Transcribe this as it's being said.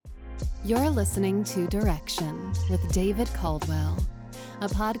You're listening to Direction with David Caldwell, a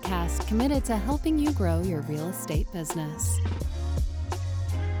podcast committed to helping you grow your real estate business.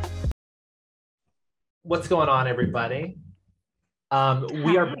 What's going on, everybody?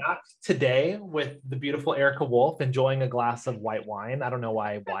 We are back today with the beautiful Erica Wolf enjoying a glass of white wine. I don't know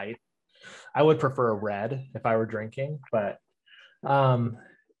why white. I would prefer red if I were drinking, but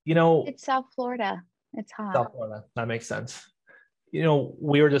it's South Florida. It's hot. South Florida. That makes sense.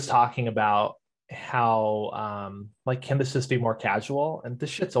 We were just talking about how can this just be more casual? And this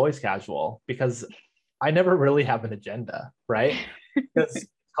shit's always casual because I never really have an agenda, right? It's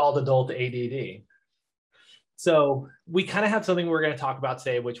called adult ADD. So we kind of have something we're going to talk about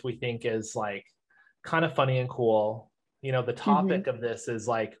today, which we think is like kind of funny and cool. The topic of this is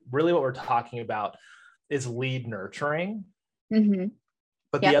like really what we're talking about is lead nurturing.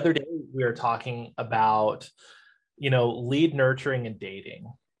 But the other day we were talking about, lead nurturing and dating,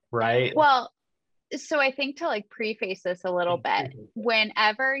 right? Well, so I think to like preface this a little bit,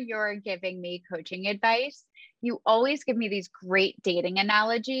 whenever you're giving me coaching advice, you always give me these great dating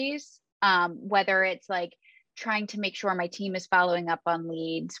analogies, whether it's like trying to make sure my team is following up on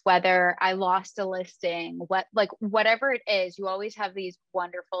leads, whether I lost a listing, whatever it is, you always have these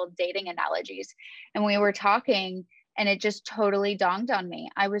wonderful dating analogies. And we were talking and it just totally dawned on me.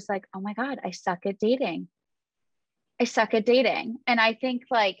 I was like, oh my God, I suck at dating. And I think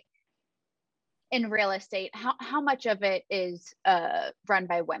like in real estate, how much of it is run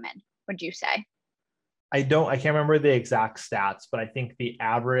by women, would you say? I can't remember the exact stats, but I think the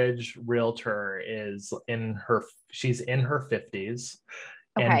average realtor is she's in her 50s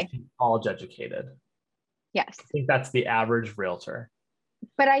and she's college educated. Yes. I think that's the average realtor.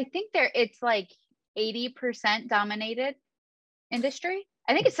 But I think it's like 80% dominated industry.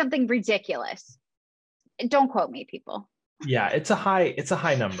 I think it's something ridiculous. Don't quote me, people. Yeah, it's a high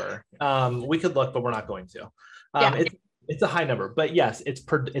number. We could look, but we're not going to. It's a high number, but yes,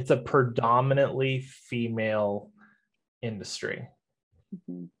 it's a predominantly female industry.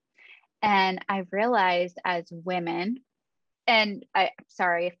 And I've realized as women, and I'm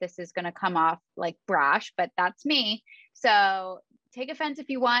sorry if this is going to come off like brash, but that's me. So take offense if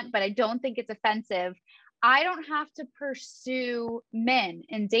you want, but I don't think it's offensive. I don't have to pursue men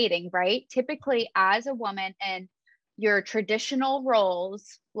in dating, right? Typically as a woman in your traditional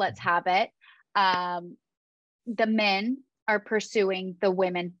roles, let's have it, the men are pursuing the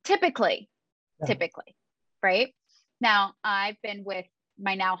women typically, right? Now, I've been with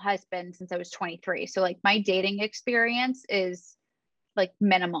my now husband since I was 23. So like my dating experience is like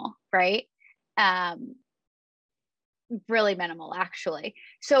minimal, right? Really minimal actually.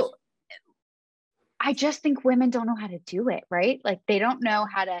 So I just think women don't know how to do it, right? Like they don't know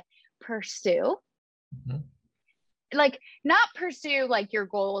how to pursue. Like not pursue like your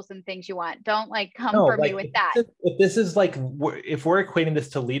goals and things you want. Don't like come for me with that. If this is like, if we're equating this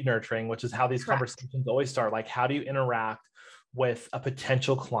to lead nurturing, which is how these conversations always start, like how do you interact with a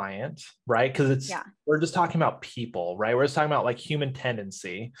potential client, right? Because we're just talking about people, right? We're just talking about like human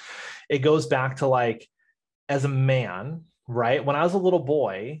tendency. It goes back to like, as a man, right? When I was a little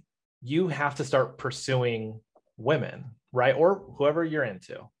boy, you have to start pursuing women, right? Or whoever you're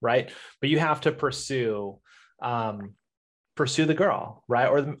into, right? But you have to pursue the girl, right?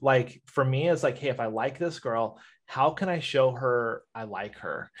 Or like for me, it's like, hey, if I like this girl, how can I show her I like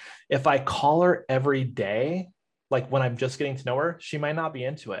her? If I call her every day, like when I'm just getting to know her, she might not be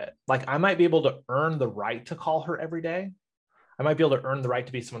into it. Like I might be able to earn the right to call her every day. I might be able to earn the right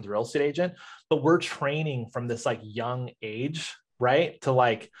to be someone's real estate agent, but we're training from this like young age, right? To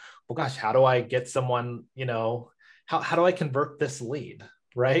like, well, gosh, how do I get someone, how do I convert this lead?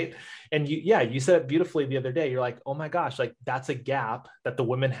 Right. And you said it beautifully the other day. You're like, oh my gosh, like that's a gap that the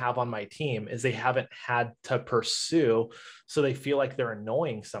women have on my team is they haven't had to pursue. So they feel like they're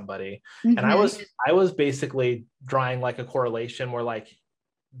annoying somebody. And I was basically drawing like a correlation where like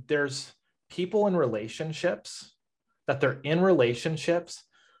there's people in relationships that they're in relationships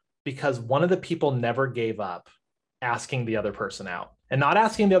because one of the people never gave up asking the other person out, and not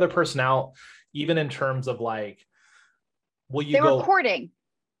asking the other person out, even in terms of like, they were courting.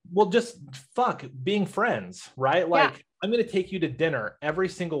 Well, just being friends, right? Like, I'm going to take you to dinner every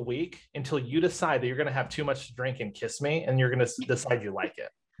single week until you decide that you're going to have too much to drink and kiss me, and you're going to decide you like it,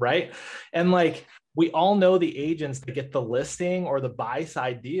 right? And like, we all know the agents that get the listing or the buy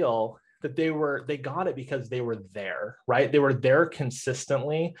side deal that they got it because they were there, right? They were there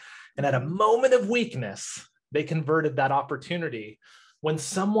consistently. And at a moment of weakness, they converted that opportunity when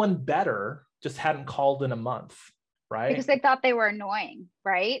someone better just hadn't called in a month, right? Because they thought they were annoying,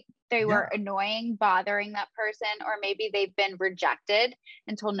 right? they were annoying, bothering that person, or maybe they've been rejected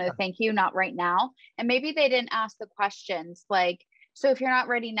and told, no, thank you, not right now. And maybe they didn't ask the questions like, so if you're not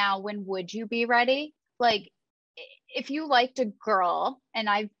ready now, when would you be ready? Like, if you liked a girl, and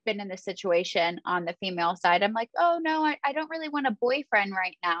I've been in this situation on the female side, I'm like, oh no, I don't really want a boyfriend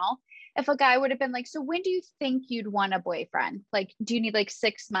right now. If a guy would have been like, so when do you think you'd want a boyfriend? Like, do you need like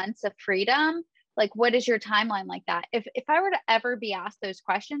 6 months of freedom? Like, what is your timeline like that? If I were to ever be asked those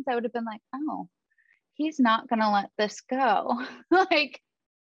questions, I would have been like, oh, he's not going to let this go. Like,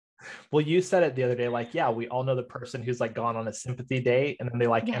 well, you said it the other day, like, yeah, we all know the person who's like gone on a sympathy date and then they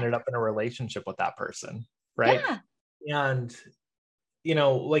like ended up in a relationship with that person. Right. Yeah. And, you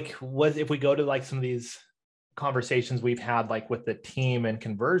know, like if we go to like some of these conversations we've had, like with the team and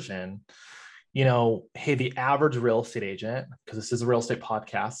conversion, you know, hey, the average real estate agent, because this is a real estate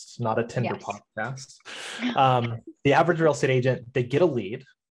podcast, not a Tinder podcast. The average real estate agent, they get a lead.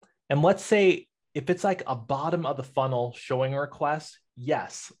 And let's say if it's like a bottom of the funnel showing a request,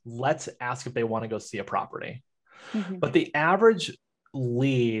 yes, let's ask if they want to go see a property. Mm-hmm. But the average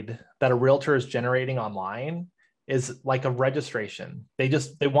lead that a realtor is generating online is like a registration.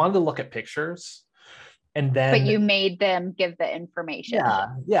 They wanted to look at pictures. And then, but you made them give the information.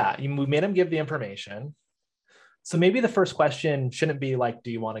 Yeah. We made them give the information. So maybe the first question shouldn't be like,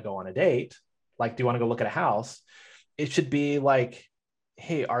 do you want to go on a date? Like, do you want to go look at a house? It should be like,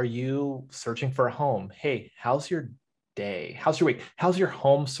 hey, are you searching for a home? Hey, how's your day? How's your week? How's your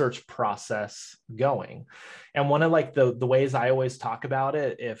home search process going? And one of like the ways I always talk about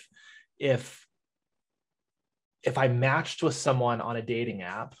it, if I matched with someone on a dating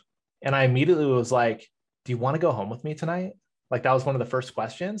app and I immediately was like, do you want to go home with me tonight? Like that was one of the first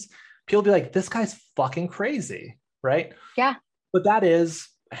questions. People be like, this guy's fucking crazy, right? Yeah. But that is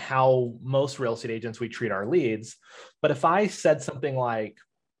how most real estate agents, we treat our leads. But if I said something like,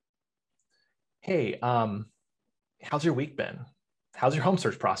 hey, how's your week been? How's your home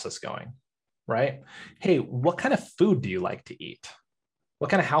search process going? Right? Hey, what kind of food do you like to eat?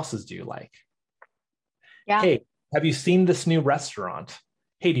 What kind of houses do you like? Yeah. Hey, have you seen this new restaurant?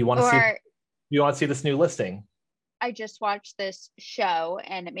 Hey, do you want to see this new listing? I just watched this show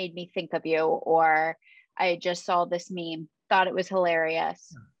and it made me think of you, or I just saw this meme, thought it was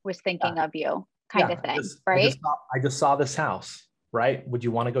hilarious, was thinking of you, kind of thing, right? I just saw this house, right? Would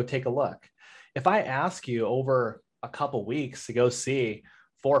you want to go take a look? If I ask you over a couple weeks to go see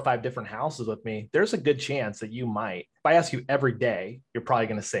 4 or 5 different houses with me, there's a good chance that you might. If I ask you every day, you're probably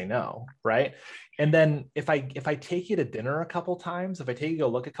going to say no, right? And then if I take you to dinner a couple times, if I take you to go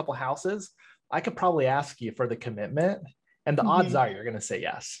look at a couple houses, I could probably ask you for the commitment, and the odds are you're going to say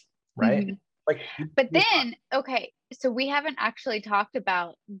yes, right? Mm-hmm. But then, okay, so we haven't actually talked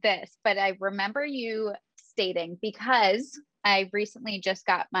about this, but I remember you stating, because I recently just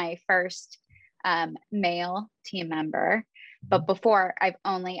got my first male team member, but before I've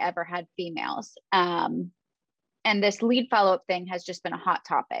only ever had females. And this lead follow-up thing has just been a hot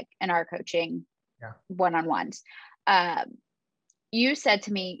topic in our coaching one-on-ones. You said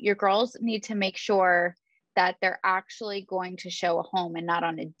to me, your girls need to make sure that they're actually going to show a home and not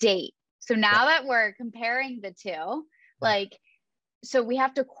on a date. So now that we're comparing the two, like, so we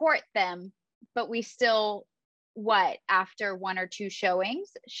have to court them, but we still, after 1 or 2 showings,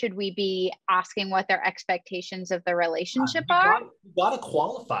 should we be asking what their expectations of the relationship are? You got to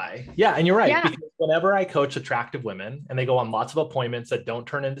qualify. Yeah. And you're right. Yeah. Because whenever I coach attractive women and they go on lots of appointments that don't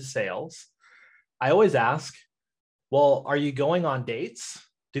turn into sales, I always ask, well, are you going on dates?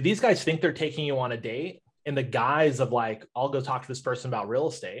 Do these guys think they're taking you on a date in the guise of like, I'll go talk to this person about real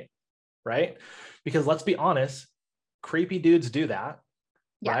estate, right? Because let's be honest, creepy dudes do that,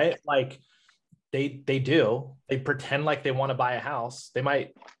 right? Like they do. They pretend like they want to buy a house. They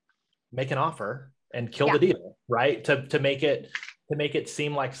might make an offer and kill the deal, right? To make it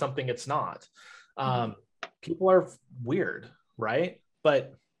seem like something it's not. People are weird, right?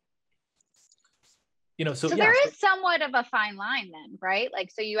 But so there is somewhat of a fine line then, right? Like,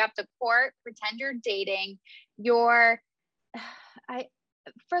 so you have to court, pretend you're dating,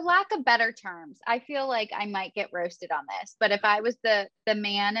 for lack of better terms, I feel like I might get roasted on this, but if I was the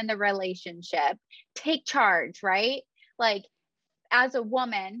man in the relationship, take charge, right? Like, as a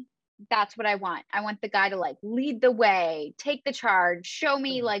woman, that's what I want. I want the guy to like lead the way, take the charge, show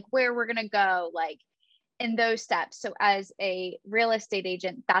me like where we're going to go, like in those steps. So as a real estate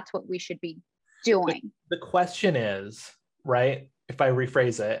agent, that's what we should be doing. The question is, right? If I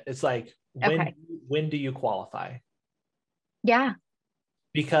rephrase it, it's like, when do you qualify? Yeah.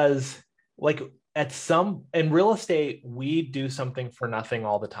 Because like in real estate, we do something for nothing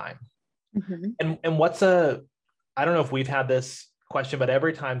all the time. Mm-hmm. And I don't know if we've had this question, but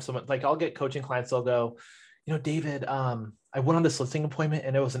every time someone, like I'll get coaching clients, they'll go, David, I went on this listing appointment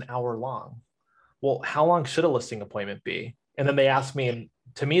and it was an hour long. Well, how long should a listing appointment be? And then they ask me, and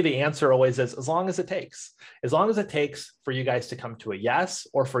to me, the answer always is as long as it takes for you guys to come to a yes,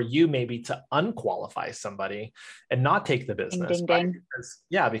 or for you maybe to unqualify somebody and not take the business. Ding, ding,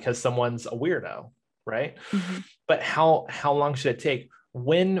 ding. Because someone's a weirdo. Right. Mm-hmm. But how long should it take?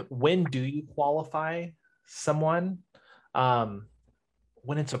 When do you qualify someone?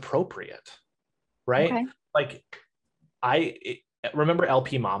 When it's appropriate. Right. Okay. Like I remember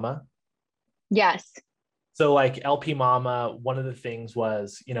LP Mama. Yes. So like LP Mama, one of the things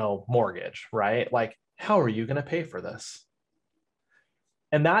was, mortgage, right? Like, how are you going to pay for this?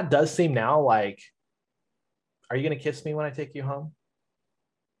 And that does seem now like, are you going to kiss me when I take you home?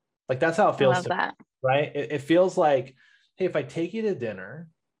 Like, that's how it feels. I love that. Right? It feels like, hey, if I take you to dinner,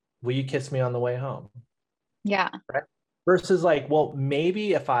 will you kiss me on the way home? Yeah. Right? Versus like, well,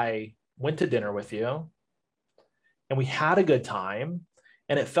 maybe if I went to dinner with you and we had a good time,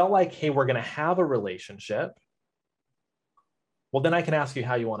 and it felt like, hey, we're going to have a relationship, well, then I can ask you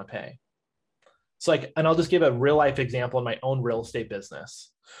how you want to pay. So like, and I'll just give a real life example in my own real estate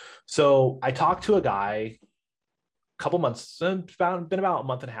business. So I talked to a guy a couple months, been about a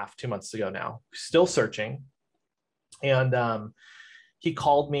month and a half, 2 months ago now, still searching. And he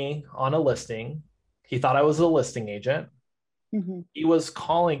called me on a listing. He thought I was a listing agent. Mm-hmm. He was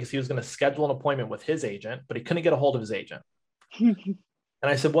calling because he was going to schedule an appointment with his agent, but he couldn't get a hold of his agent. And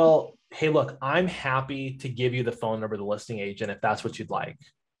I said, well, hey, look, I'm happy to give you the phone number of the listing agent if that's what you'd like.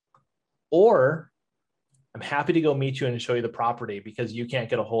 Or I'm happy to go meet you and show you the property because you can't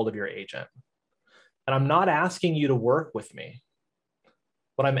get a hold of your agent. And I'm not asking you to work with me.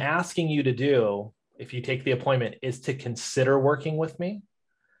 What I'm asking you to do, if you take the appointment, is to consider working with me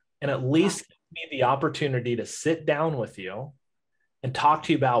and at least give me the opportunity to sit down with you and talk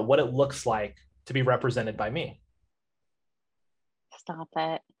to you about what it looks like to be represented by me. Stop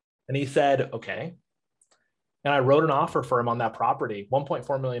it. And he said, okay. And I wrote an offer for him on that property,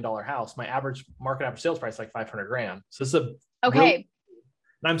 $1.4 million house. My market average sales price, like 500 grand. So this is okay.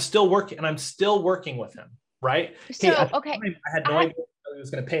 And I'm still working with him. Right. So, hey, okay. I had no idea he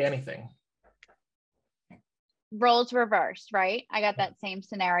was going to pay anything. Roles reversed, right? I got that same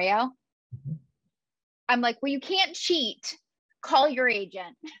scenario. Mm-hmm. I'm like, well, you can't cheat. Call your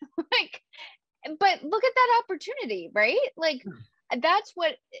agent. But look at that opportunity, right? Like, that's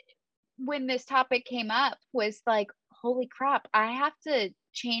what, when this topic came up, was like, holy crap, I have to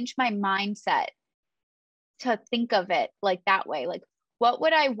change my mindset to think of it like that way. Like, what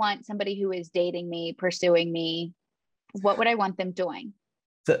would I want somebody who is dating me, pursuing me? What would I want them doing?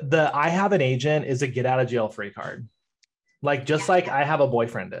 The I have an agent is a get out of jail free card. Like, just like I have a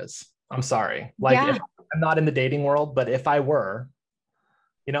boyfriend is. I'm sorry. Like, if I'm not in the dating world, but if I were,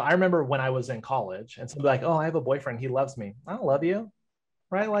 I remember when I was in college and somebody like, oh, I have a boyfriend. He loves me. I don't love you.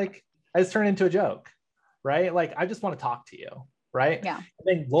 Right. Like, I just turned into a joke. Right. Like, I just want to talk to you. Right. Yeah. And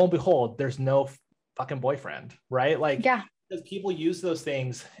then lo and behold, there's no fucking boyfriend. Right. Like, because people use those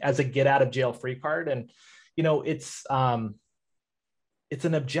things as a get out of jail free card. And, it's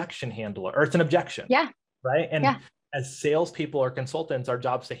an objection handler, or it's an objection. Yeah. Right. And as salespeople or consultants, our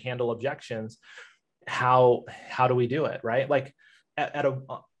job is to handle objections. How do we do it? Right. Like,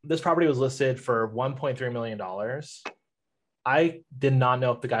 this property was listed for $1.3 million. I did not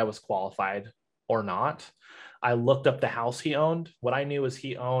know if the guy was qualified or not. I looked up the house he owned. What I knew is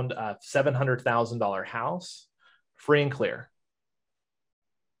he owned a $700,000 house, free and clear.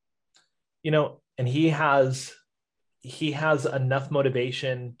 And he has enough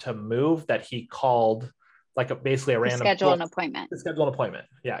motivation to move that he called basically a random schedule an appointment. To schedule an appointment.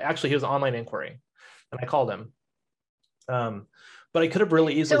 Yeah, actually, he was an online inquiry, and I called him. But I could have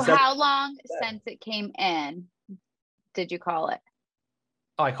really easily. So how long since it came in did you call it?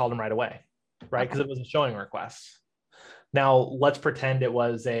 Oh, I called him right away, right? Because it was a showing request. Now let's pretend it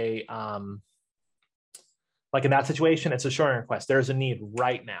was a like in that situation, it's a showing request. There's a need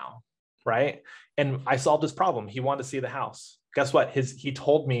right now, right? And I solved his problem. He wanted to see the house. Guess what? He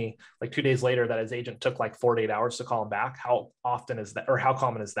told me like 2 days later that his agent took like 4 to 8 hours to call him back. How often is that, or how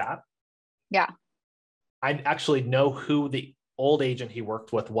common is that? Yeah. I actually know who the old agent he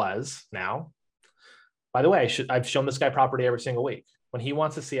worked with was now. By the way, I've shown this guy property every single week. When he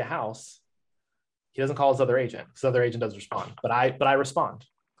wants to see a house, he doesn't call his other agent. His other agent doesn't respond, but I respond.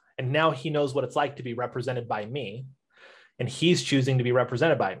 And now he knows what it's like to be represented by me, and he's choosing to be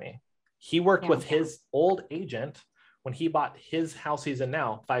represented by me. He worked with his old agent when he bought his house he's in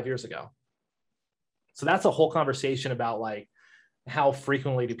now 5 years ago. So that's a whole conversation about like how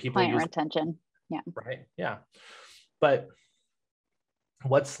frequently do people use retention. Yeah. Right. Yeah. But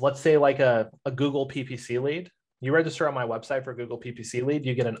let's say like a Google PPC lead. You register on my website for Google PPC lead,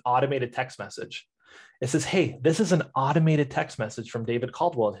 you get an automated text message. It says, hey, this is an automated text message from David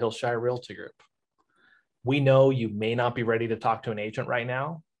Caldwell at Hillshire Realty Group. We know you may not be ready to talk to an agent right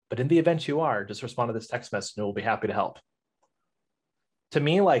now, but in the event you are, just respond to this text message and we'll be happy to help. To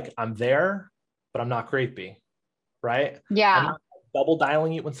me, like, I'm there, but I'm not creepy, right? Yeah. I'm not double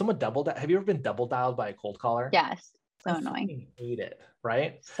dialing you. When someone have you ever been double dialed by a cold caller? Yes. So I annoying. Hate it,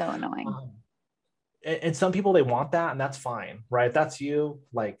 right? So annoying. And some people, they want that, and that's fine, right? That's you,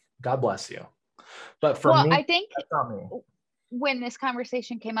 like, God bless you. But for me, I think that's not me. When this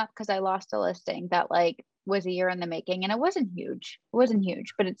conversation came up, because I lost a listing that like was a year in the making, and it wasn't huge,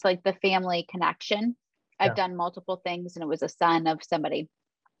 but it's like the family connection. I've done multiple things, and it was a son of somebody.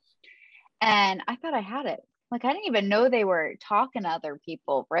 And I thought I had it. Like, I didn't even know they were talking to other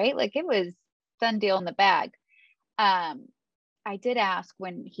people, right? Like, it was done deal in the bag. I did ask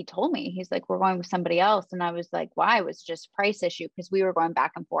when he told me, he's like, we're going with somebody else. And I was like, why? It was just price issue, because we were going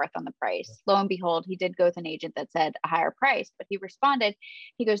back and forth on the price. Lo and behold, he did go with an agent that said a higher price, but he responded,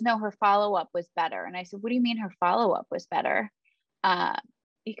 he goes, no, her follow-up was better. And I said, what do you mean her follow-up was better?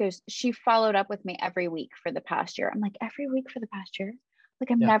 He goes, she followed up with me every week for the past year. I'm like, every week for the past year? Like,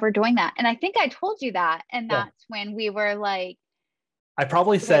 I'm never doing that. And I think I told you that. And that's when we were like, I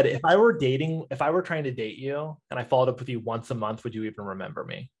probably said, if I were trying to date you and I followed up with you once a month, would you even remember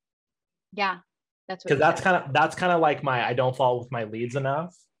me? Yeah. That's because that's kind of like I don't follow with my leads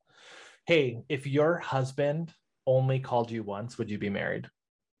enough. Hey, if your husband only called you once, would you be married?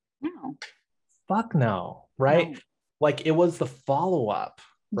 No. Fuck no. Right? No. Like, it was the follow-up,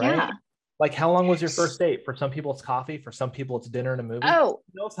 right? Yeah. Like, how long was your first date? For some people, it's coffee. For some people, it's dinner and a movie. Oh,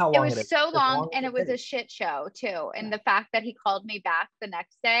 who knows how long it was so long, and it was a shit show too. And the fact that he called me back the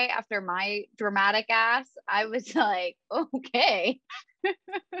next day after my dramatic ass, I was like, okay.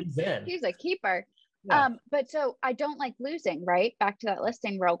 He's in. He's a keeper. Yeah. But so I don't like losing, right? Back to that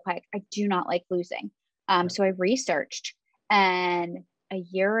listing real quick. I do not like losing. So I researched, and a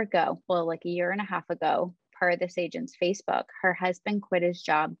year and a half ago, per this agent's Facebook, her husband quit his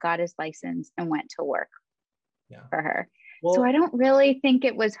job, got his license, and went to work for her. Well, so I don't really think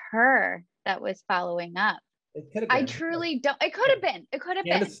it was her that was following up. It could have been. I truly don't. It could have been. It could have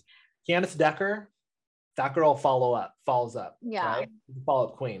been. Candace Decker, that girl follows up. Yeah. Right?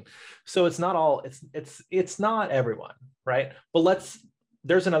 Follow-up queen. So it's not all, it's not everyone, right? But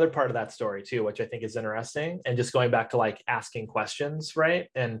there's another part of that story too, which I think is interesting. And just going back to like asking questions, right?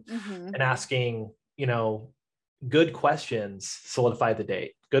 And asking, good questions solidify the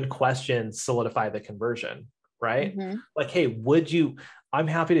date. Good questions solidify the conversion, right? Like, hey, I'm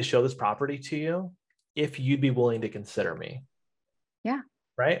happy to show this property to you if you'd be willing to consider me. Yeah.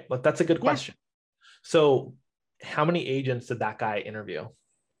 Right? Like, that's a good question. So how many agents did that guy interview?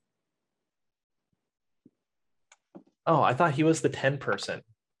 Oh, I thought he was the 10 person.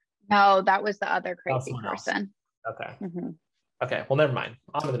 No, that was the other crazy person. Okay. Okay. Well, never mind.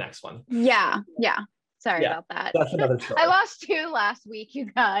 On to the next one. Yeah. Sorry about that. That's another story. I lost 2 last week, you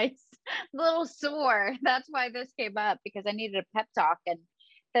guys. A little sore. That's why this came up, because I needed a pep talk. And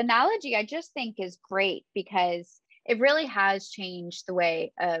the analogy I just think is great, because it really has changed the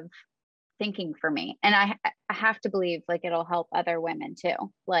way of thinking for me. And I have to believe like it'll help other women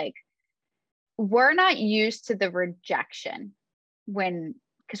too. Like, we're not used to the rejection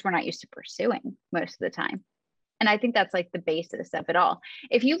because we're not used to pursuing most of the time. And I think that's like the basis of it all.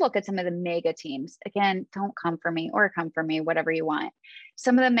 If you look at some of the mega teams, again, don't come for me or come for me, whatever you want.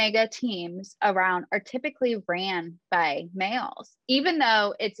 Some of the mega teams around are typically ran by males, even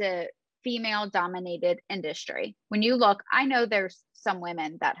though it's a female dominated industry. When you look, I know there's some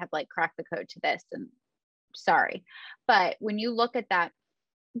women that have like cracked the code to this, and sorry, but when you look at that,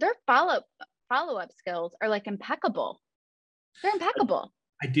 their follow-up skills are like impeccable. They're impeccable.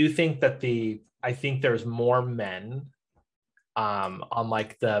 I do think that I think there's more men on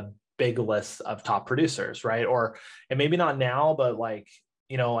like the big list of top producers, right? And maybe not now, but like,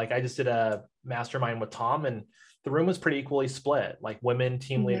 like I just did a mastermind with Tom, and the room was pretty equally split, like women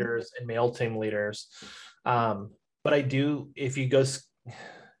team leaders and male team leaders. But I do, if you go,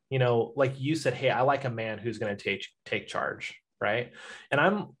 like you said, hey, I like a man who's going to take charge, right?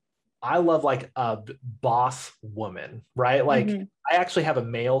 And I love like a boss woman, right? Like I actually have a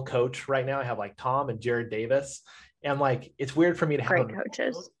male coach right now. I have like Tom and Jared Davis, and like, it's weird for me to have great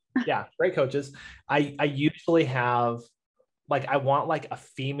coaches. Yeah, great coaches. I usually have like, I want like a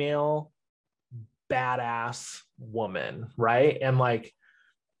female badass woman, right? And like,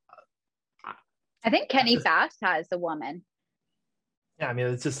 I think Kenny Fast has a woman. Yeah, I mean,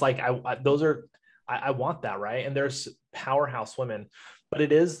 it's just like I want that, right? And there's powerhouse women, but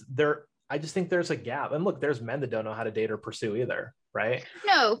it is there. I just think there's a gap. And look, there's men that don't know how to date or pursue either, right?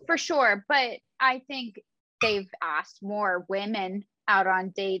 No, for sure. But I think they've asked more women out on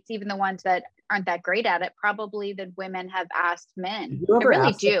dates, even the ones that aren't that great at it, probably, than women have asked men. I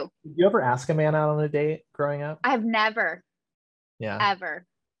really do. Did you ever ask a man out on a date growing up? I've never, yeah, ever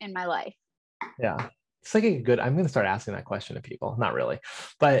in my life. Yeah. It's like I'm going to start asking that question to people. Not really,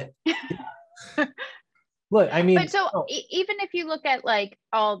 but look, I mean, but so even if you look at like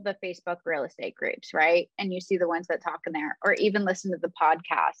all the Facebook real estate groups, right? And you see the ones that talk in there, or even listen to the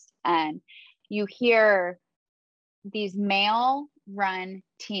podcast, and you hear these male run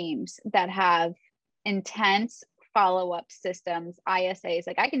teams that have intense follow-up systems, ISAs.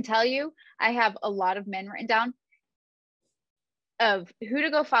 Like I can tell you, I have a lot of men written down of who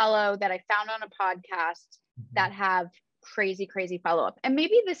to go follow that I found on a podcast that have crazy follow-up. And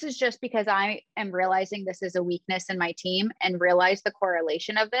maybe this is just because I am realizing this is a weakness in my team and realize the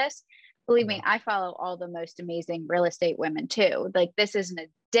correlation of this. Believe me, I follow all the most amazing real estate women too. Like this isn't a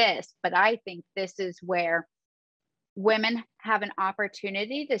diss, but I think this is where women have an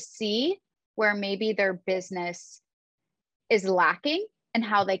opportunity to see where maybe their business is lacking and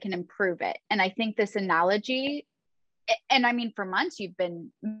how they can improve it. And I think this analogy, and I mean, for months you've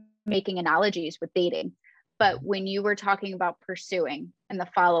been making analogies with dating, but when you were talking about pursuing and the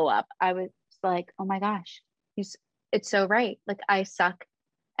follow-up, I was like, oh my gosh, it's so right. Like I suck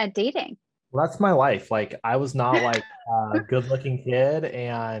at dating. Well, that's my life. Like I was not like a good looking kid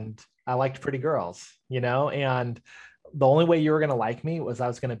and I liked pretty girls, and the only way you were going to like me was I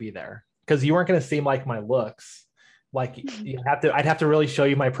was going to be there, because you weren't going to seem like my looks. Like I'd have to really show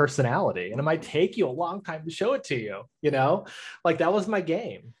you my personality, and it might take you a long time to show it to you, like that was my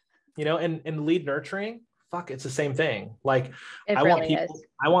game, and lead nurturing. Fuck, it's the same thing. Like I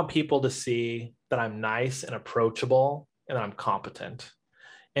want people to see that I'm nice and approachable and I'm competent.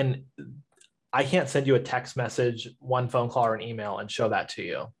 And I can't send you a text message, one phone call, or an email and show that to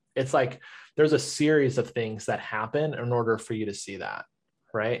you. It's like there's a series of things that happen in order for you to see that,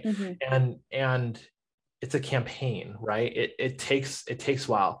 right? And it's a campaign, right? It takes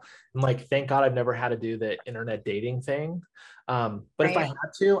a while. And like, thank God I've never had to do the internet dating thing. But if I had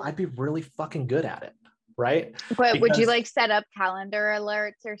to, I'd be really fucking good at it. Right. But would you like set up calendar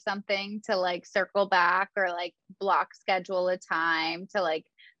alerts or something to like circle back, or like block schedule a time to like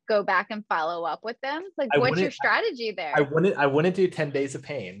go back and follow up with them? Like what's your strategy there? I wouldn't do 10 days of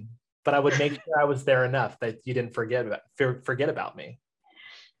pain, but I would make sure I was there enough that you didn't forget about me.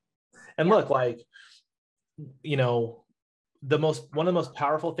 And look, like, one of the most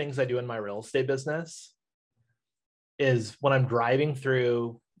powerful things I do in my real estate business is when I'm driving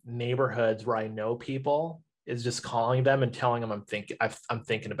through neighborhoods where I know people, is just calling them and telling them I'm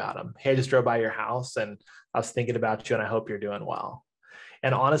thinking about them. Hey, I just drove by your house and I was thinking about you and I hope you're doing well.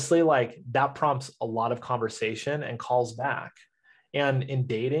 And honestly, like that prompts a lot of conversation and calls back. And in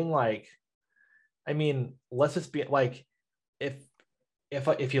dating, like, I mean, let's just be like,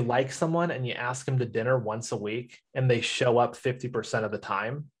 if you like someone and you ask them to dinner once a week and they show up 50% of the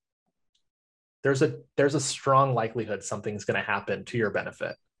time, there's a strong likelihood something's going to happen to your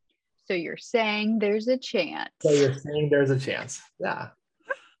benefit. So you're saying there's a chance.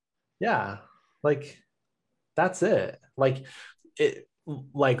 Yeah. Like that's it. Like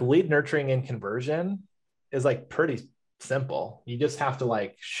lead nurturing and conversion is like pretty simple. You just have to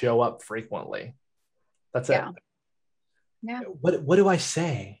like show up frequently. That's it. Yeah. What do I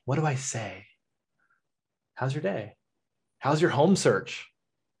say? How's your day? How's your home search?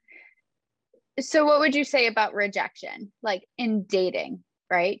 So what would you say about rejection, like in dating,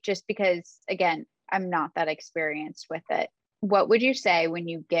 right? Just because, again, I'm not that experienced with it. What would you say when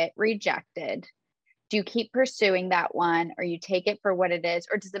you get rejected? Do you keep pursuing that one, or you take it for what it is?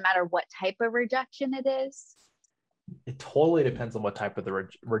 Or does it matter what type of rejection it is? It totally depends on what type of the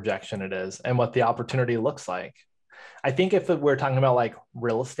rejection it is and what the opportunity looks like. I think if we're talking about like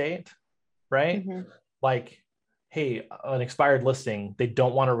real estate, right? Like, hey, an expired listing, they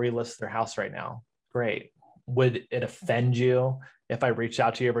don't want to relist their house right now. Great. Would it offend you if I reach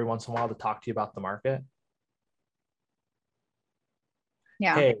out to you every once in a while to talk to you about the market?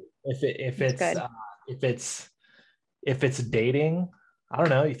 Yeah. Hey, if it's dating, I don't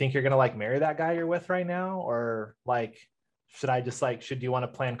know, you think you're going to like marry that guy you're with right now? Or like, should you want to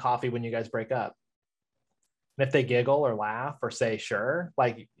plan coffee when you guys break up? And if they giggle or laugh or say, sure,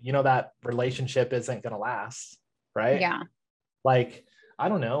 like, that relationship isn't going to last. Right. Yeah. Like, I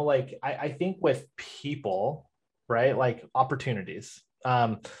don't know. Like, I think with people, right. Like opportunities,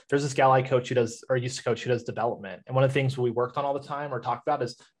 there's this gal I coach who does, or used to coach, who does development. And one of the things we worked on all the time or talked about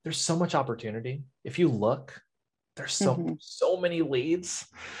is there's so much opportunity. If you look, There's so many leads.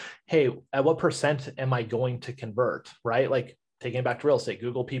 Hey, at what percent am I going to convert, right? Like taking it back to real estate,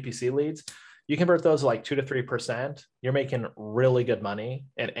 Google PPC leads, you convert those like 2 to 3%. You're making really good money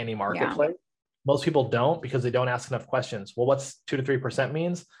at any marketplace. Most people don't because they don't ask enough questions. Well, what's 2 to 3%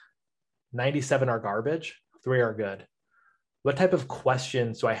 means? 97 are garbage, 3 are good. What type of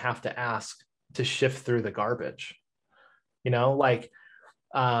questions do I have to ask to shift through the garbage? You know, like,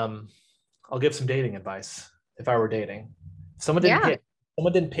 I'll give some dating advice. If I were dating, someone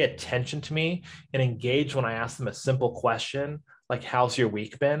didn't pay attention to me and engage when I asked them a simple question, like, how's your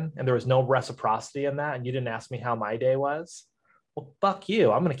week been? And there was no reciprocity in that. And you didn't ask me how my day was. Well, fuck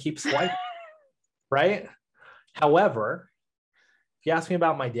you. I'm going to keep swiping. Right. However, if you ask me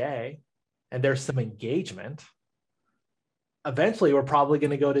about my day and there's some engagement, eventually we're probably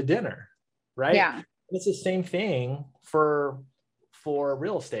going to go to dinner. Right. Yeah. It's the same thing for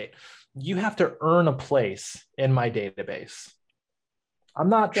real estate. You have to earn a place in my database. I'm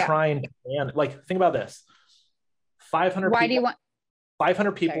not trying to, like, think about this. 500 Why people, do you want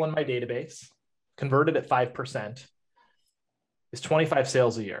 500 people in my database converted at 5% is 25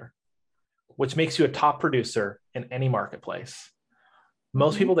 sales a year, which makes you a top producer in any marketplace.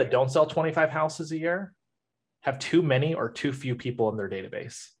 Most people that don't sell 25 houses a year have too many or too few people in their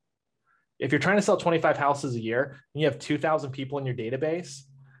database. If you're trying to sell 25 houses a year and you have 2,000 people in your database,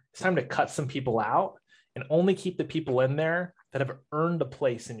 it's time to cut some people out and only keep the people in there that have earned a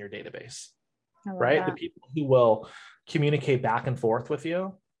place in your database, right? That. The people who will communicate back and forth with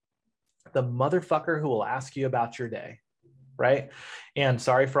you, the motherfucker who will ask you about your day, right? And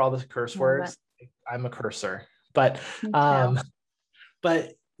sorry for all the curse words. I'm a cursor, but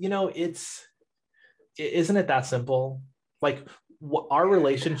you know, isn't it that simple? Like, our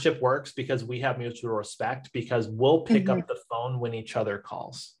relationship works because we have mutual respect, because we'll pick up the phone when each other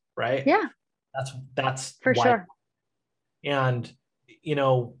calls, right? Yeah. That's for why. Sure. And, you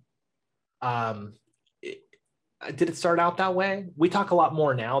know, did it start out that way? We talk a lot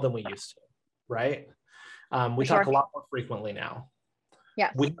more now than we used to, right? We talk a lot more frequently now.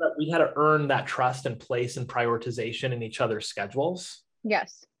 Yes. We had to earn that trust and place and prioritization in each other's schedules.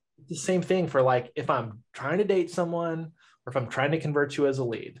 Yes. It's the same thing for, like, if I'm trying to date someone or if I'm trying to convert you as a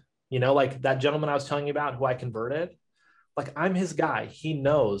lead, you know, like that gentleman I was telling you about who I converted, like, I'm his guy. He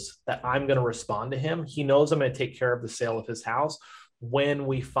knows that I'm going to respond to him. He knows I'm going to take care of the sale of his house when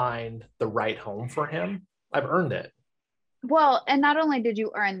we find the right home for him. I've earned it. Well, and not only did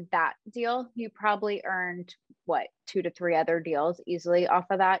you earn that deal, you probably earned 2 to 3 other deals easily off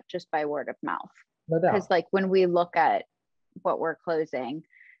of that just by word of mouth. No doubt. Because like when we look at what we're closing,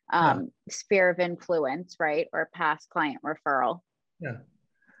 sphere of influence, right? Or past client referral. Yeah.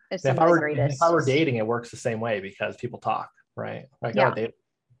 If I were dating, it works the same way because people talk, right? Like, they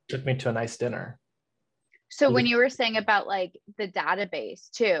took me to a nice dinner. So when you were saying about like the database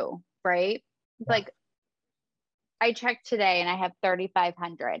too, right? Yeah. Like, I checked today and I have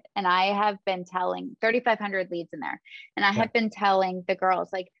 3,500 and I have been telling 3,500 leads in there. And I have been telling the girls,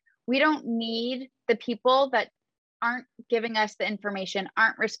 like, we don't need the people that aren't giving us the information,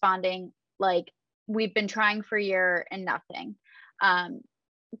 aren't responding. Like, we've been trying for a year and nothing.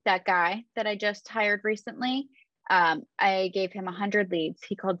 That guy that I just hired recently, I gave him 100 leads.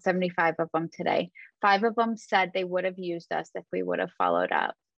 He called 75 of them today. 5 of them said they would have used us if we would have followed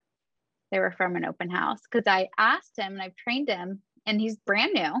up. They were from an open house because I asked him and I've trained him and he's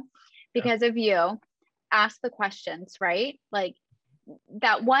brand new because of you. Ask the questions, right? Like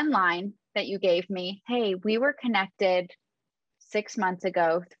that one line that you gave me, hey, we were connected 6 months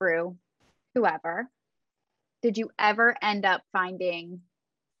ago through whoever. Did you ever end up finding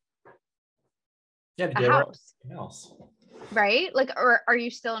a house? Right? Like, or are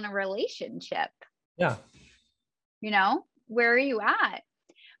you still in a relationship? Yeah. You know, where are you at?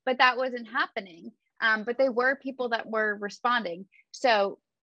 But that wasn't happening. But they were people that were responding. So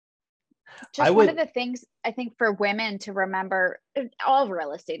one of the things I think for women to remember, all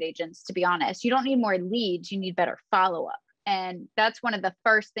real estate agents, to be honest, you don't need more leads, you need better follow-up. And that's one of the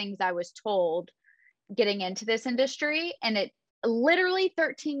first things I was told getting into this industry. And it literally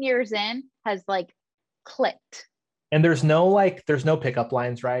 13 years in has like clicked. And there's no pickup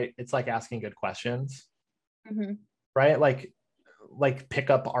lines, right? It's like asking good questions, right? Like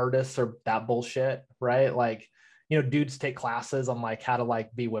pickup artists or that bullshit, right? Like, you know, dudes take classes on like how to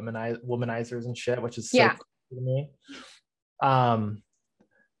like be womanizers and shit, which is so cool to me. And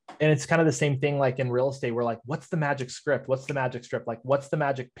it's kind of the same thing like in real estate. We're like, what's the magic script? What's the magic script? Like, what's the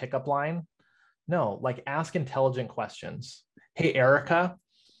magic pickup line? No, like ask intelligent questions. Hey, Erica,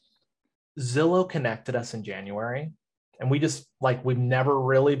 Zillow connected us in January And we just like, we've never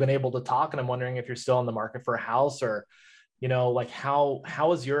really been able to talk. And I'm wondering if you're still in the market for a house, or, you know, like how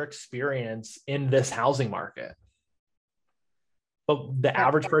is your experience in this housing market? But the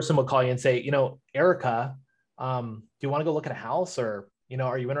average person will call you and say, you know, Erica, do you want to go look at a house? Or, you know,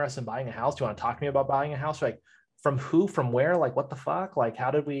 are you interested in buying a house? Do you want to talk to me about buying a house? Like, from who, from where, like, what the fuck? Like,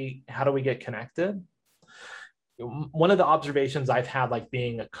 how do we get connected? One of the observations I've had, like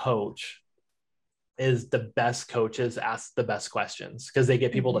being a coach, is the best coaches ask the best questions because they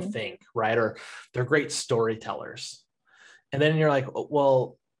get people to think, right? Or they're great storytellers. And then you're like, oh,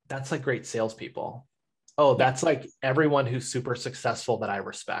 well, that's like great salespeople. Oh, that's like everyone who's super successful that I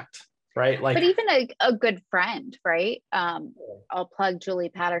respect, right? Like, but even a good friend, right? I'll plug Julie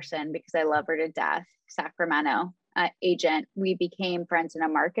Patterson because I love her to death. Sacramento agent. We became friends in a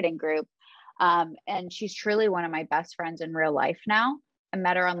marketing group. And she's truly one of my best friends in real life now. I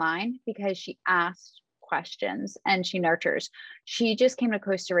met her online because she asked questions and she nurtures. She just came to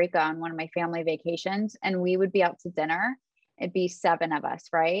Costa Rica on one of my family vacations, and we would be out to dinner. It'd be 7 of us,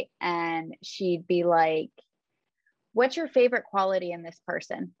 right? And she'd be like, what's your favorite quality in this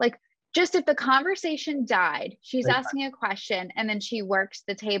person? Like, just if the conversation died, she's asking a question and then she works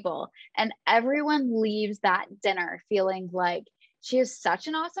the table, and everyone leaves that dinner feeling like she is such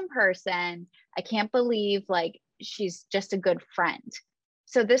an awesome person. I can't believe like she's just a good friend.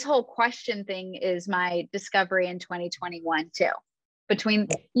 So this whole question thing is my discovery in 2021 too, between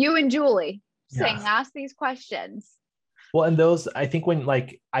you and Julie saying, ask these questions. Well, and those, I think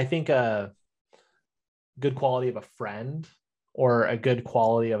I think a good quality of a friend or a good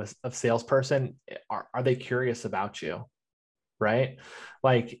quality of a salesperson, are they curious about you? Right?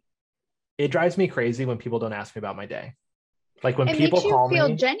 Like, it drives me crazy when people don't ask me about my day. Like when people call me, it makes you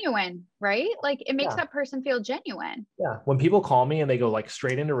feel genuine, right? Like it makes that person feel genuine. Yeah. When people call me and they go like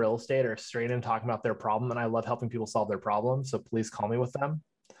straight into real estate or straight into talking about their problem, and I love helping people solve their problems, so please call me with them.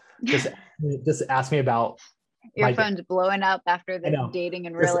 Just ask me about your phone's blowing up after the dating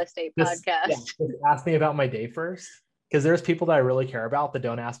and real estate podcast. Just ask me about my day first, because there's people that I really care about that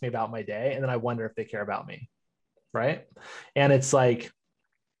don't ask me about my day, and then I wonder if they care about me, right? And it's like,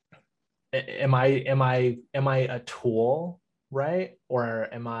 am I a tool? Right? Or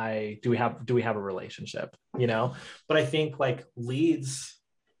do we have a relationship, you know? But I think like leads,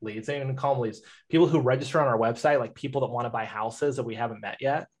 I don't even call them leads, people who register on our website, like people that want to buy houses that we haven't met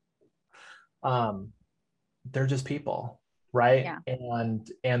yet. They're just people, right? Yeah.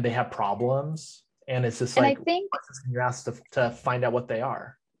 And they have problems. And it's just like, I think you're asked to find out what they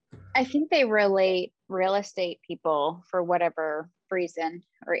are. I think they relate real estate people for whatever reason,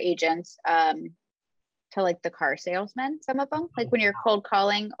 or agents, to like the car salesmen, some of them, like when you're cold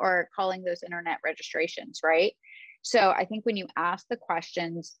calling or calling those internet registrations, right? So I think when you ask the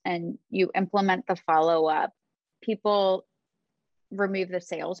questions and you implement the follow-up, people remove the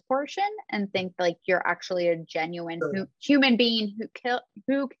sales portion and think like you're actually a genuine human being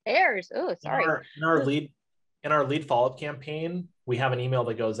who cares. Oh, sorry. In our lead follow-up campaign, we have an email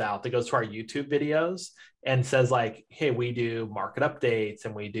that goes out that goes to our YouTube videos and says like, hey, we do market updates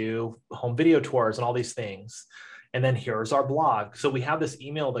and we do home video tours and all these things. And then here's our blog. So we have this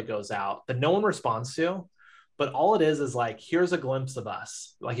email that goes out that no one responds to, but all it is like, here's a glimpse of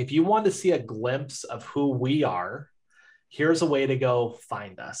us. Like if you want to see a glimpse of who we are, here's a way to go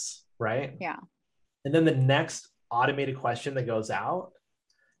find us, right? Yeah. And then the next automated question that goes out,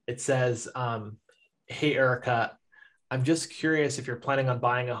 it says, hey, Erica, I'm just curious if you're planning on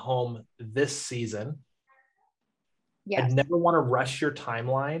buying a home this season. Yes. I never want to rush your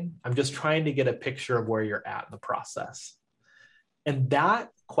timeline. I'm just trying to get a picture of where you're at in the process. And that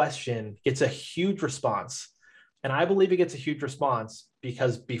question gets a huge response. And I believe it gets a huge response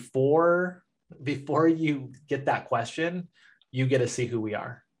because before you get that question, you get to see who we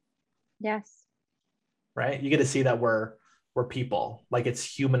are. Yes. Right? You get to see that we're people. Like it's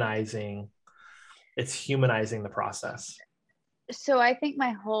humanizing the process. So I think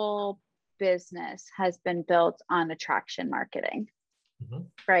my whole business has been built on attraction marketing,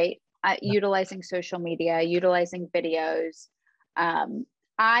 right? Utilizing social media, utilizing videos.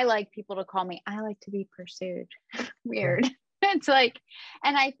 I like people to call me, I like to be pursued. Weird. It's like,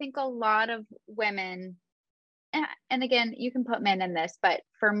 and I think a lot of women, and again, you can put men in this, but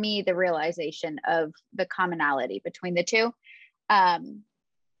for me, the realization of the commonality between the two. But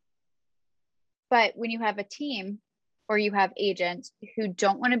when you have a team or you have agents who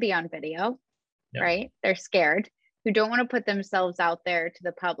don't want to be on video, right? They're scared, who don't want to put themselves out there to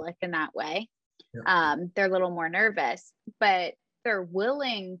the public in that way. They're a little more nervous, but they're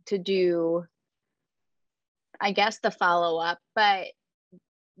willing to do, I guess, the follow-up, but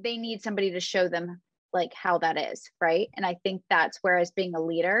they need somebody to show them like how that is, right? And I think that's where, as being a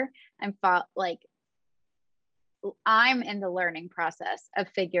leader, I'm in the learning process of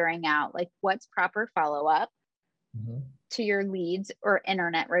figuring out like what's proper follow-up to your leads or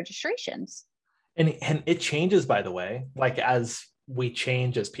internet registrations. And it changes, by the way, like as we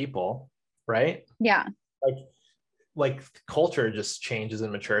change as people, right? Yeah. Like culture just changes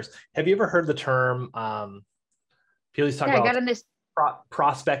and matures. Have you ever heard the term, people always talk about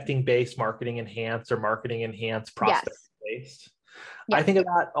prospecting based marketing enhanced, or marketing enhanced prospect based? Yes. I think of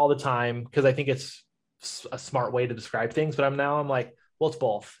that all the time because I think it's a smart way to describe things, but I'm like, well, it's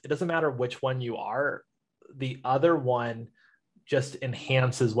both. It doesn't matter which one you are. The other one just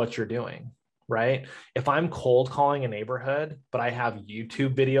enhances what you're doing, right? If I'm cold calling a neighborhood, but I have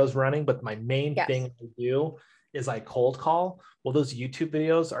YouTube videos running, but my main thing I do is I cold call, well, those YouTube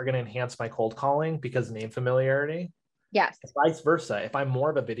videos are going to enhance my cold calling because name familiarity. Yes. And vice versa. If I'm more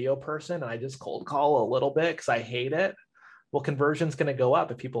of a video person and I just cold call a little bit because I hate it, well, conversion's going to go up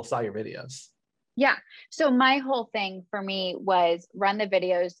if people saw your videos. Yeah. So my whole thing for me was run the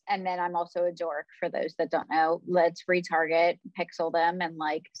videos. And then I'm also a dork, for those that don't know. Let's retarget, pixel them, and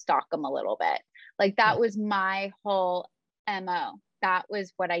like stalk them a little bit. Like that was my whole MO. That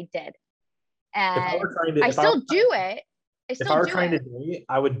was what I did. And I still do it. If I were trying to date,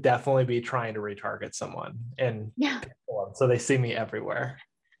 I would definitely be trying to retarget someone and so they see me everywhere.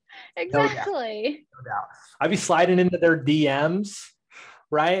 Exactly. No doubt. I'd be sliding into their DMs,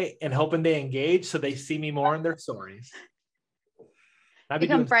 right? And hoping they engage so they see me more in their stories.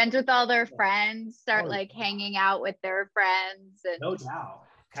 Become friends with all their friends, start hanging out with their friends. And no doubt.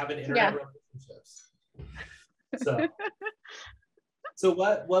 Having internet relationships. So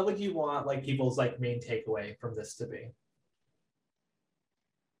what would you want like people's like main takeaway from this to be?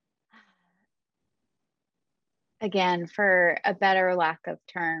 Again, for a better lack of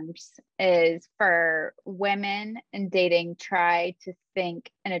terms, is for women in dating, try to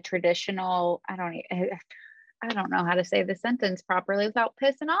think in a traditional, I don't know how to say the sentence properly without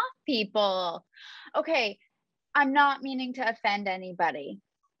pissing off people. Okay, I'm not meaning to offend anybody.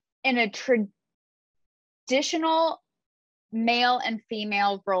 In a traditional male and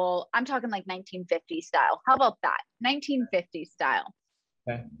female role, I'm talking like 1950s style. How about that? 1950s style.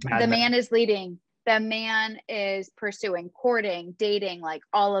 Okay. The man is leading. The man is pursuing, courting, dating, like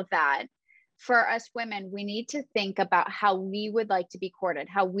all of that. For us women, we need to think about how we would like to be courted,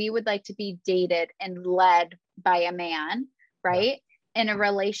 how we would like to be dated and led by a man, right? In a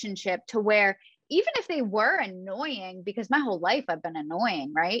relationship, to where even if they were annoying, because my whole life I've been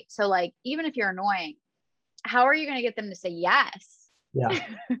annoying, right? So like, even if you're annoying, how are you going to get them to say yes? Yeah.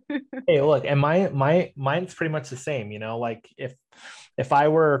 Hey, look, and mine's pretty much the same, you know, like if I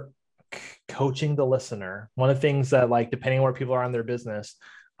were coaching the listener, one of the things that, like, depending on where people are in their business,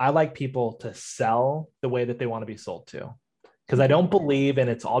 I like people to sell the way that they want to be sold to, because I don't believe in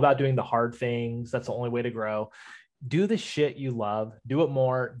it's all about doing the hard things. That's the only way to grow. Do the shit you love, do it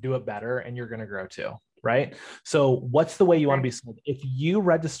more, do it better, and you're going to grow too. Right. So what's the way you want to be sold? If you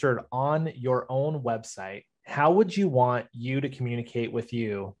registered on your own website, how would you want you to communicate with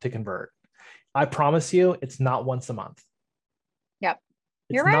you to convert? I promise you, it's not once a month. Yep.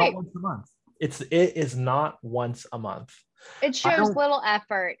 You're right. Not once a month. It is not once a month. It shows little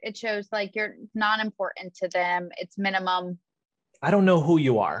effort. It shows like you're not important to them. It's minimum. I don't know who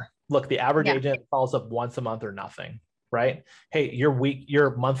you are. Look, the average agent follows up once a month or nothing, right? Hey,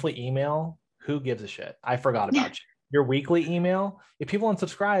 your monthly email, who gives a shit? I forgot about you. Your weekly email, if people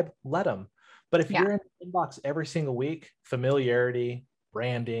unsubscribe, let them. But if you're in the inbox every single week, familiarity,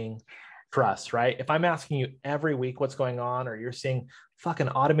 branding, trust, right? If I'm asking you every week what's going on, or you're seeing fucking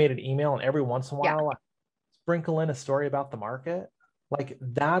automated email and every once in a while, like, sprinkle in a story about the market, like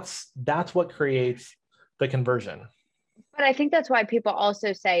that's what creates the conversion. But I think that's why people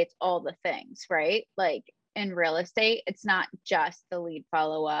also say it's all the things, right? Like in real estate, it's not just the lead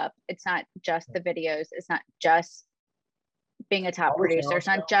follow-up. It's not just the videos. It's not just being a top producer. It's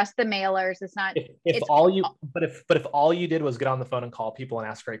not just the mailers. It's not. If all you did was get on the phone and call people and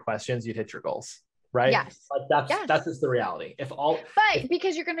ask great questions, you'd hit your goals, right? Yes. Like that's just the reality.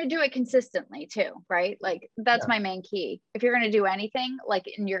 Because you're going to do it consistently too, right? Like that's my main key. If you're going to do anything,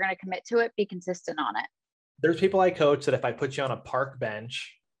 like, and you're going to commit to it, be consistent on it. There's people I coach that if I put you on a park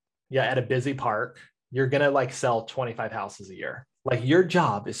bench, at a busy park, you're going to like sell 25 houses a year. Like your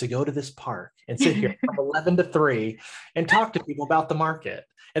job is to go to this park and sit here from 11 to 3 and talk to people about the market,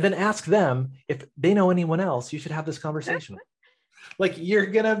 and then ask them if they know anyone else you should have this conversation with. Like you're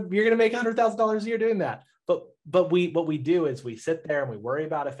gonna make $100,000 a year doing that. But what we do is we sit there and we worry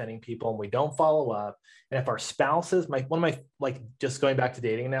about offending people and we don't follow up. And if our spouses, one of my, like, just going back to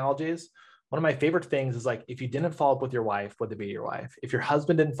dating analogies, one of my favorite things is like, if you didn't follow up with your wife, would it be your wife? If your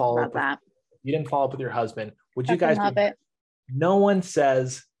husband didn't follow up, you didn't follow up with your husband, would you guys love it? No one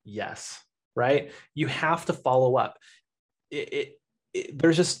says yes, right? You have to follow up.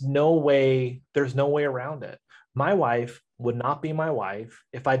 There's just no way, there's no way around it. My wife would not be my wife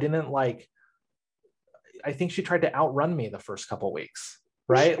if I didn't I think she tried to outrun me the first couple of weeks,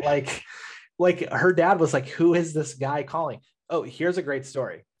 right? like her dad was like, who is this guy calling? Oh, here's a great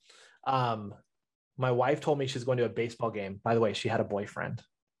story. My wife told me she's going to a baseball game. By the way, she had a boyfriend.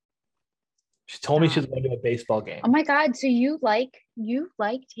 She told me she was going to a baseball game. Oh my God. So you like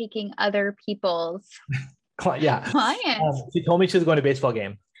taking other people's clients. She told me she was going to a baseball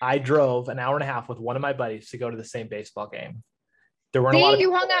game. I drove an hour and a half with one of my buddies to go to the same baseball game. There weren't a lot of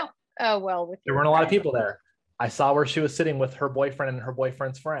people. Hung out. Oh, well, there weren't a lot of people there. I saw where she was sitting with her boyfriend and her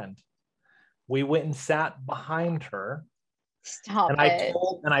boyfriend's friend. We went and sat behind her. Stop and it.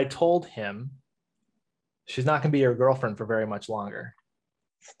 I told him, she's not going to be your girlfriend for very much longer.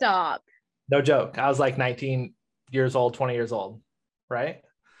 Stop. No joke. I was like 19 years old, 20 years old, right?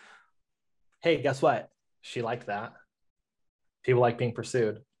 Hey, guess what? She liked that. People like being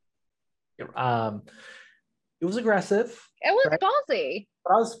pursued. It was aggressive. It was right? ballsy.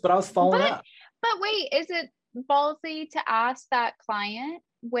 But I was following up. But wait, is it ballsy to ask that client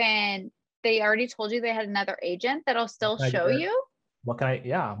when they already told you they had another agent that'll still show you? What can I do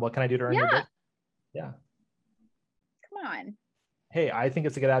to earn your business? Yeah. Come on. Hey, I think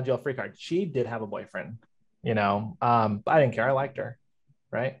it's a get out of jail free card. She did have a boyfriend, but I didn't care. I liked her.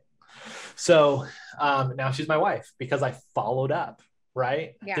 Right. So now she's my wife because I followed up,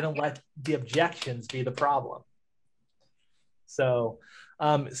 right? Yeah. Didn't let the objections be the problem. So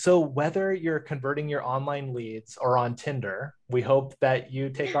whether you're converting your online leads or on Tinder, we hope that you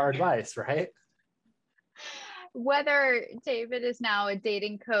take our advice, right? Whether David is now a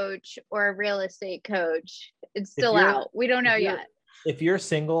dating coach or a real estate coach, it's still out. We don't know yet. If you're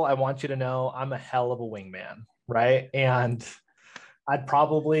single, I want you to know I'm a hell of a wingman, right? And I'd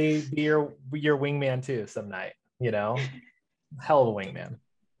probably be your wingman too some night, hell of a wingman.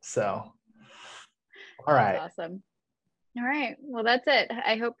 So, all right. That's awesome. All right. Well, that's it.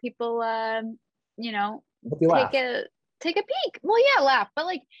 I hope people, take a peek. Well, yeah, laugh, but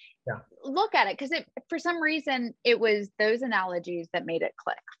look at it. Cause for some reason it was those analogies that made it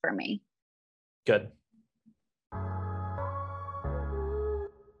click for me. Good.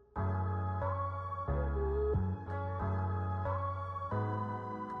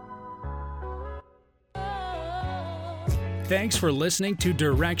 Thanks for listening to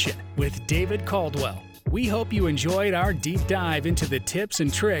Direction with David Caldwell. We hope you enjoyed our deep dive into the tips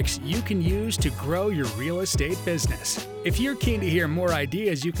and tricks you can use to grow your real estate business. If you're keen to hear more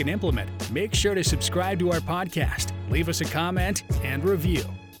ideas you can implement, make sure to subscribe to our podcast, leave us a comment, and review.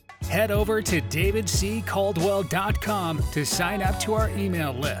 Head over to davidccaldwell.com to sign up to our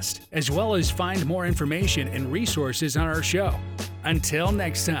email list, as well as find more information and resources on our show. Until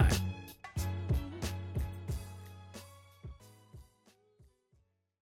next time.